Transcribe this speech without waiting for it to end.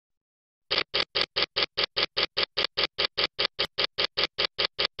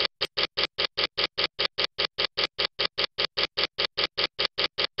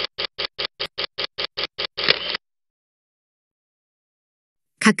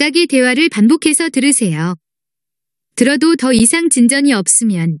각각의 대화를 반복해서 들으세요. 들어도 더 이상 진전이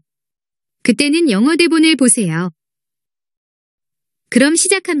없으면 그때는 영어 대본을 보세요. 그럼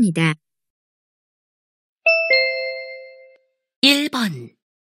시작합니다. 1번.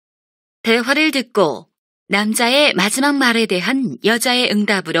 대화를 듣고 남자의 마지막 말에 대한 여자의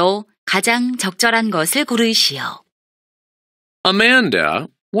응답으로 가장 적절한 것을 고르시오. Amanda,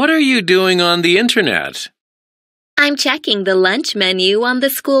 what are you doing on the internet? I'm checking the lunch menu on the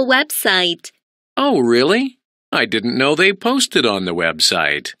school website. Oh, really? I didn't know they posted on the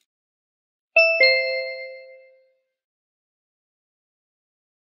website.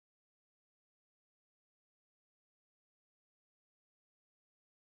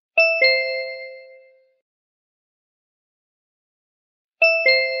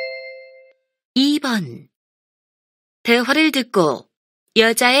 2번. 대화를 듣고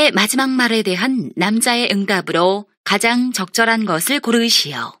여자의 마지막 말에 대한 남자의 응답으로 가장 적절한 것을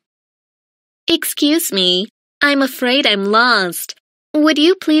고르시오. Excuse me, I'm afraid I'm lost. Would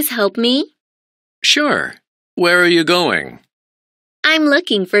you please help me? Sure. Where are you going? I'm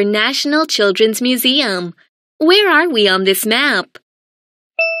looking for National Children's Museum. Where are we on this map?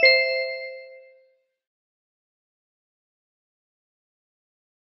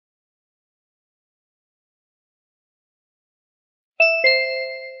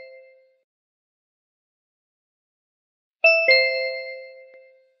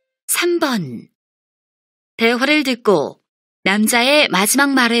 3번. 대화를 듣고 남자의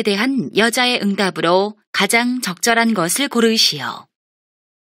마지막 말에 대한 여자의 응답으로 가장 적절한 것을 고르시오.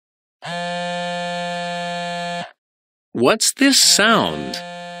 What's this sound?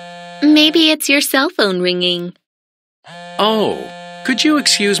 Maybe it's your cell phone ringing. Oh, could you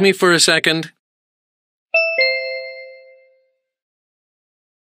excuse me for a second?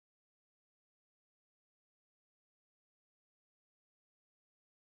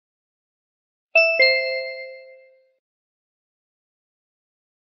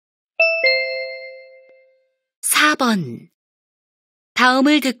 4번.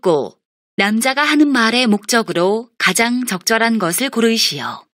 다음을 듣고 남자가 하는 말의 목적으로 가장 적절한 것을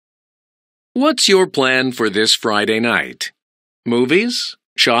고르시오. What's your plan for this Friday night? Movies?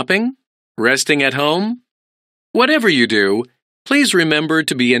 Shopping? Resting at home? Whatever you do, please remember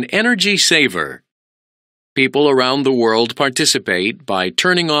to be an energy saver. People around the world participate by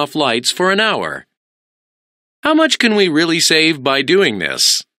turning off lights for an hour. How much can we really save by doing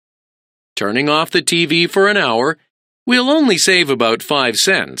this? Turning off the TV for an hour, we'll only save about 5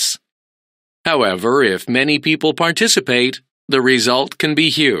 cents. However, if many people participate, the result can be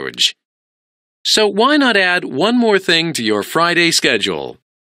huge. So why not add one more thing to your Friday schedule?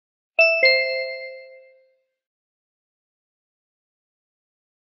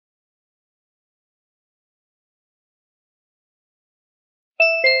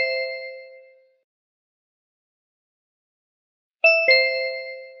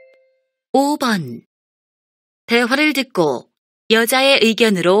 (5번) 대화를 듣고 여자의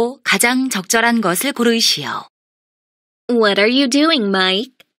의견으로 가장 적절한 것을 고르시오. What are you doing,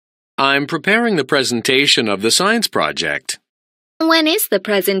 Mike? I'm preparing the presentation of the science project. When is the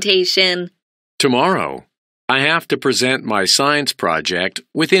presentation? Tomorrow. I have to present my science project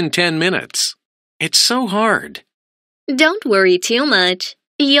within 10 minutes. It's so hard. Don't worry too much.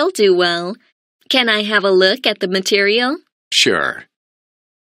 You'll do well. Can I have a look at the material? Sure.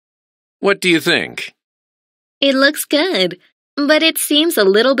 What do you think? It looks good, but it seems a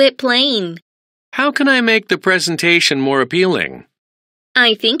little bit plain. How can I make the presentation more appealing?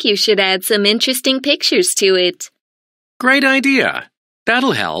 I think you should add some interesting pictures to it. Great idea.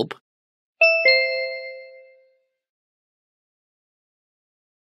 That'll help.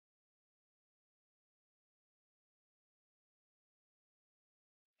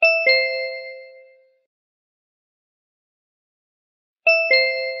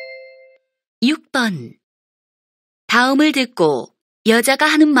 (6번) 다음을 듣고 여자가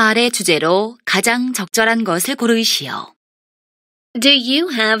하는 말의 주제로 가장 적절한 것을 고르시오. Do you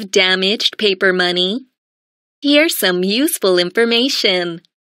have damaged paper money? Here's some useful information.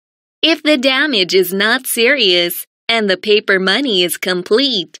 If the damage is not serious and the paper money is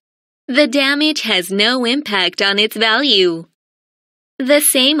complete, the damage has no impact on its value. The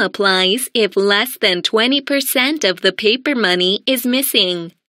same applies if less than 20% of the paper money is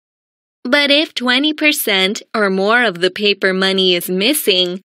missing. But if 20% or more of the paper money is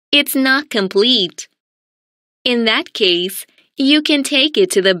missing, it's not complete. In that case, you can take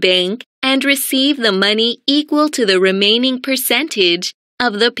it to the bank and receive the money equal to the remaining percentage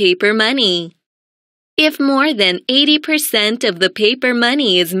of the paper money. If more than 80% of the paper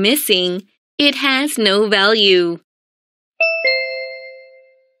money is missing, it has no value.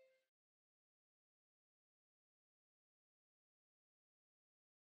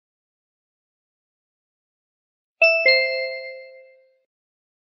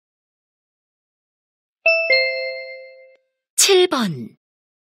 7번.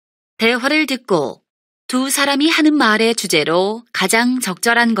 대화를 듣고 두 사람이 하는 말의 주제로 가장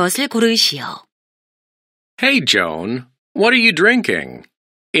적절한 것을 고르시오. Hey, Joan, what are you drinking?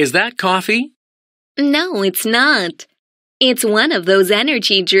 Is that coffee? No, it's not. It's one of those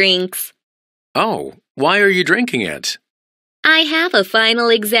energy drinks. Oh, why are you drinking it? I have a final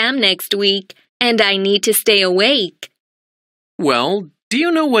exam next week, and I need to stay awake. Well, do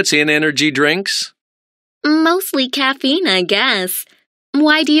you know what's in energy drinks? Mostly caffeine, I guess.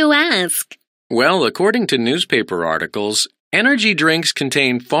 Why do you ask? Well, according to newspaper articles, energy drinks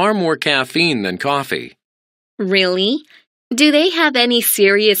contain far more caffeine than coffee. Really? Do they have any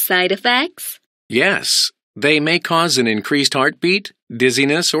serious side effects? Yes, they may cause an increased heartbeat,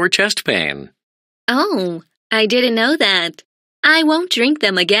 dizziness, or chest pain. Oh, I didn't know that. I won't drink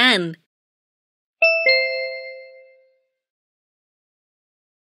them again.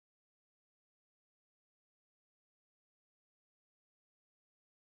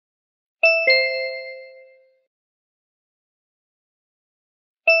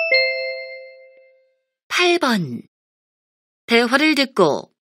 (8번) 대화를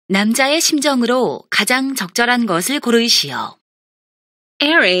듣고 남자의 심정으로 가장 적절한 것을 고르시오.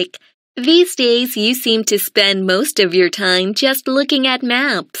 Eric, these days you seem to spend most of your time just looking at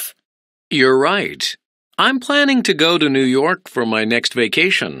maps. You're right. I'm planning to go to New York for my next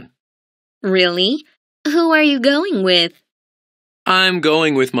vacation. Really? Who are you going with? I'm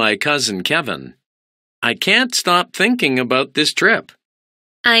going with my cousin Kevin. I can't stop thinking about this trip.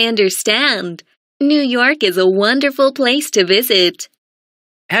 I understand. New York is a wonderful place to visit.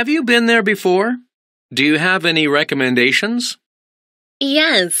 Have you been there before? Do you have any recommendations?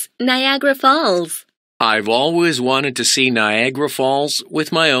 Yes, Niagara Falls. I've always wanted to see Niagara Falls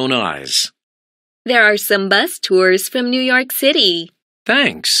with my own eyes. There are some bus tours from New York City.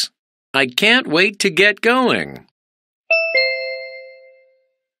 Thanks. I can't wait to get going.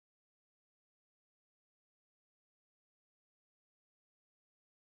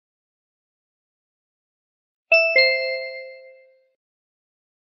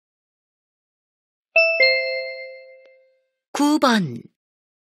 (9번)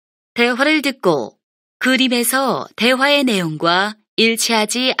 대화를 듣고 그림에서 대화의 내용과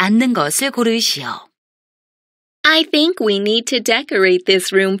일치하지 않는 것을 고르시오. I think we need to decorate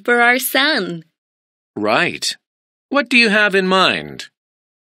this room for our son. Right. What do you have in mind?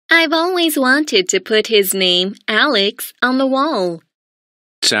 I've always wanted to put his name, Alex, on the wall.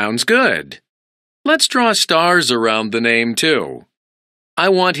 Sounds good. Let's draw stars around the name too. I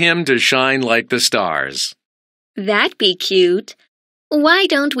want him to shine like the stars. That'd be cute. Why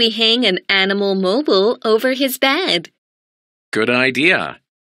don't we hang an animal mobile over his bed? Good idea.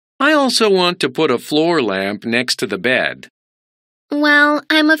 I also want to put a floor lamp next to the bed. Well,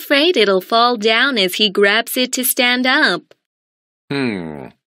 I'm afraid it'll fall down as he grabs it to stand up.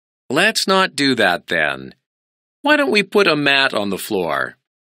 Let's not do that then. Why don't we put a mat on the floor?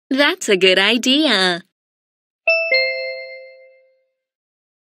 That's a good idea.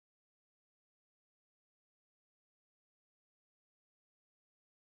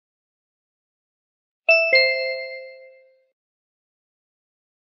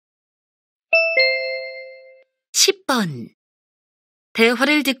 (10번)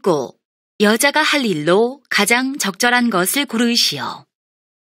 대화를 듣고 여자가 할 일로 가장 적절한 것을 고르시오.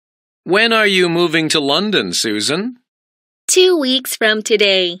 When are you moving to London, Susan? 2 weeks from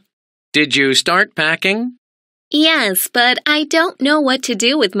today. Did you start packing? Yes, but I don't know what to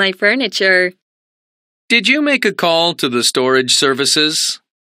do with my furniture. Did you make a call to the storage services?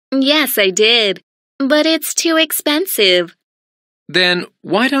 Yes, I did, but it's too expensive. Then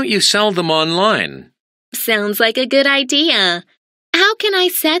why don't you sell them online? Sounds like a good idea. How can I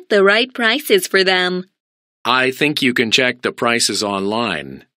set the right prices for them? I think you can check the prices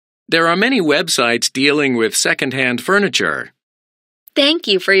online. There are many websites dealing with second-hand furniture. Thank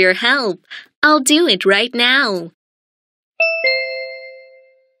you for your help. I'll do it right now.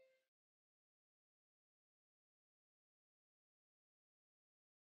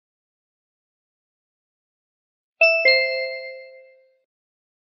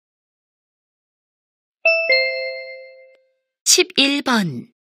 (11번)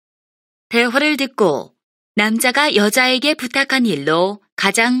 대화를 듣고 남자가 여자에게 부탁한 일로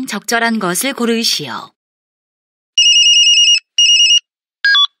가장 적절한 것을 고르시오.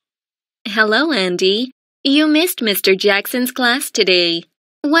 Hello, Andy. You missed Mr. Jackson's class today.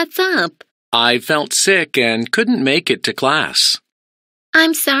 What's up? I felt sick and couldn't make it to class.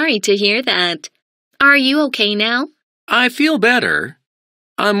 I'm sorry to hear that. Are you okay now? I feel better.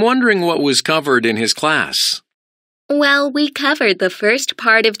 I'm wondering what was covered in his class. Well, we covered the first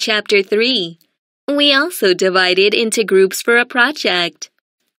part of Chapter 3. We also divided into groups for a project.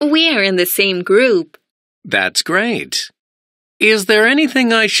 We are in the same group. That's great. Is there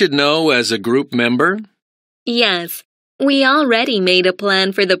anything I should know as a group member? Yes, we already made a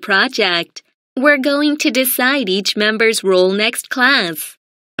plan for the project. We're going to decide each member's role next class.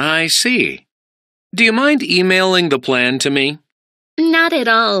 I see. Do you mind emailing the plan to me? Not at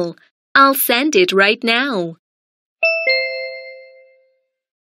all. I'll send it right now.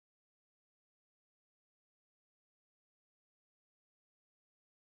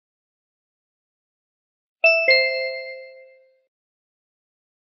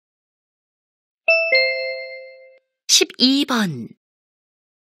 (12번)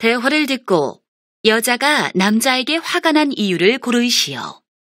 대화를 듣고 여자가 남자에게 화가 난 이유를 고르시오.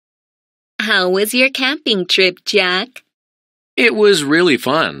 How was your camping trip, Jack? It was really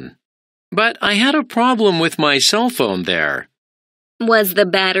fun. But I had a problem with my cell phone there. Was the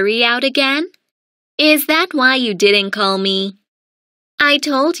battery out again? Is that why you didn't call me? I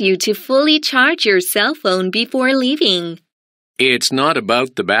told you to fully charge your cell phone before leaving. It's not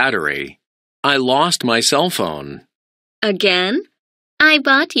about the battery. I lost my cell phone. Again? I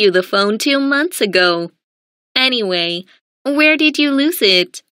bought you the phone 2 months ago. Anyway, where did you lose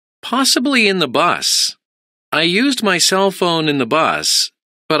it? Possibly in the bus. I used my cell phone in the bus,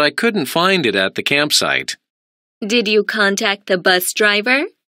 but I couldn't find it at the campsite. Did you contact the bus driver?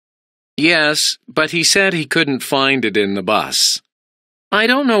 Yes, but he said he couldn't find it in the bus. I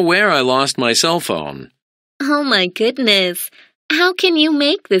don't know where I lost my cell phone. Oh my goodness. How can you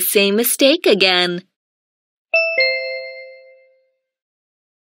make the same mistake again?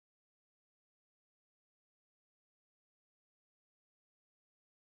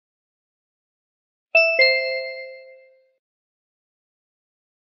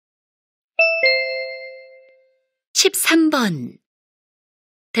 (13번)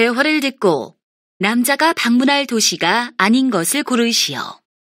 대화를 듣고 남자가 방문할 도시가 아닌 것을 고르시오.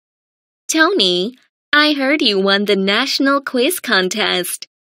 Tony, I heard you won the national quiz contest.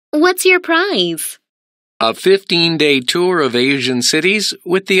 What's your prize? A 15-day tour of Asian cities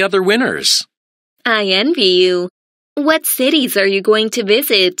with the other winners. I envy you. What cities are you going to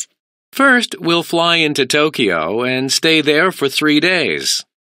visit? First, we'll fly into Tokyo and stay there for 3 days.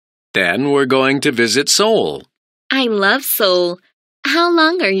 Then we're going to visit Seoul. I love Seoul. How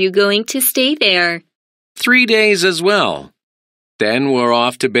long are you going to stay there? 3 days as well. Then we're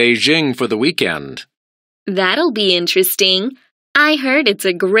off to Beijing for the weekend. That'll be interesting. I heard it's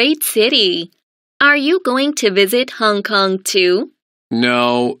a great city. Are you going to visit Hong Kong too?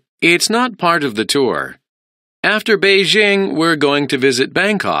 No, it's not part of the tour. After Beijing, we're going to visit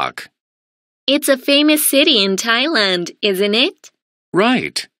Bangkok. It's a famous city in Thailand, isn't it?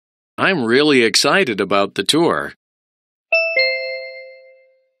 Right. I'm really excited about the tour.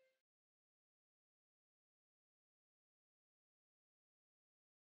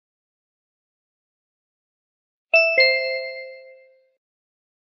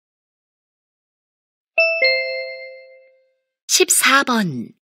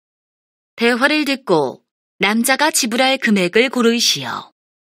 (14번) 대화를 듣고 남자가 지불할 금액을 고르시오.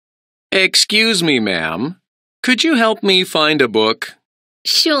 Excuse me, ma'am. Could you help me find a book?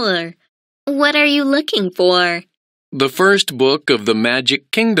 Sure. What are you looking for? The first book of the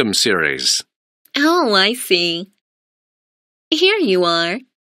Magic Kingdom series. Oh, I see. Here you are.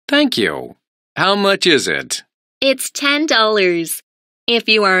 Thank you. How much is it? It's $10. If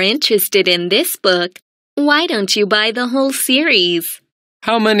you are interested in this book, why don't you buy the whole series?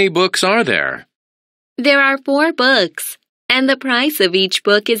 How many books are there? There are 4 books, and the price of each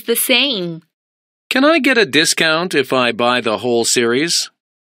book is the same. Can I get a discount if I buy the whole series?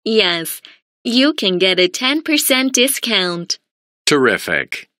 Yes, you can get a 10% discount.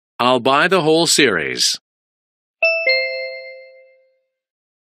 Terrific. I'll buy the whole series.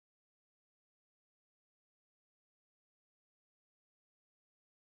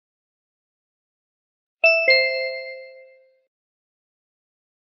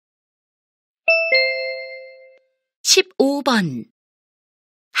 (15번)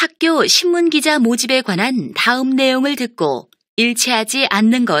 학교 신문기자 모집에 관한 다음 내용을 듣고 일치하지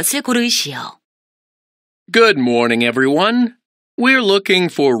않는 것을 고르시오. Good morning, everyone. We're looking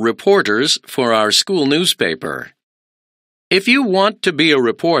for reporters for our school newspaper. If you want to be a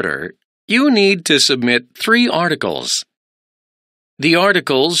reporter, you need to submit 3 articles. The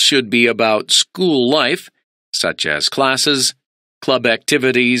articles should be about school life, such as classes, club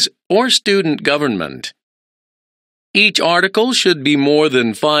activities, or student government. Each article should be more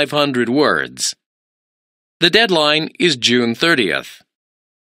than 500 words. The deadline is June 30th.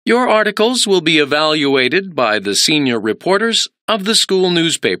 Your articles will be evaluated by the senior reporters of the school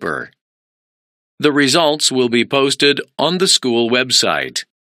newspaper. The results will be posted on the school website.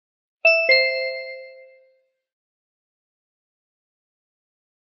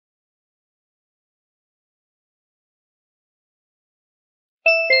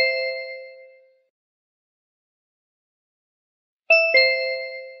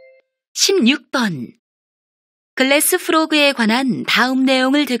 (16번) 글래스 프로그에 관한 다음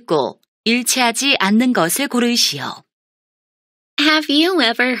내용을 듣고 일치하지 않는 것을 고르시오. Have you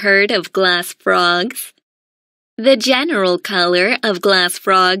ever heard of glass frogs? The general color of glass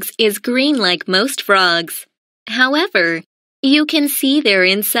frogs is green like most frogs. However, you can see their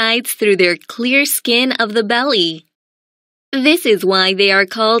insides through their clear skin of the belly. This is why they are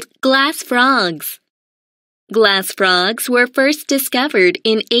called glass frogs. Glass frogs were first discovered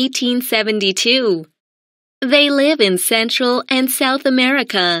in 1872. They live in Central and South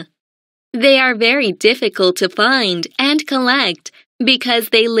America. They are very difficult to find and collect because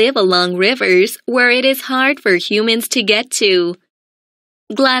they live along rivers where it is hard for humans to get to.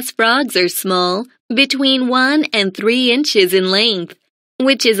 Glass frogs are small, between 1 and 3 inches in length,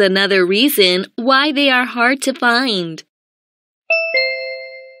 which is another reason why they are hard to find.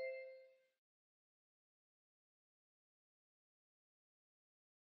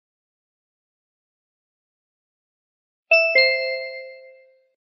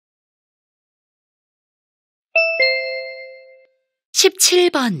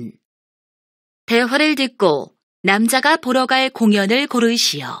 (17번) 대화를 듣고 남자가 보러 갈 공연을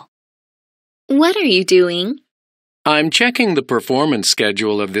고르시오. What are you doing? I'm checking the performance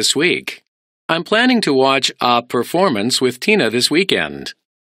schedule of this week. I'm planning to watch a performance with Tina this weekend.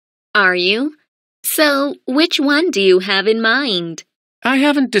 Are you? So, which one do you have in mind? I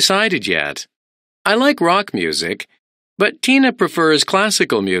haven't decided yet. I like rock music, but Tina prefers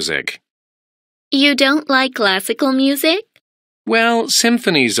classical music. You don't like classical music? Well,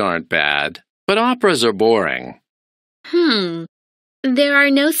 symphonies aren't bad, but operas are boring. There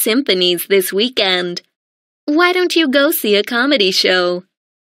are no symphonies this weekend. Why don't you go see a comedy show?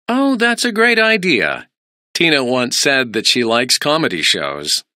 Oh, that's a great idea. Tina once said that she likes comedy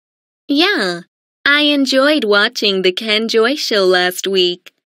shows. Yeah, I enjoyed watching the Ken Joy show last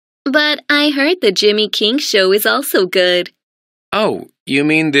week. But I heard the Jimmy King show is also good. Oh, you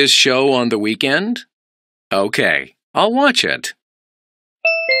mean this show on the weekend? Okay, I'll watch it.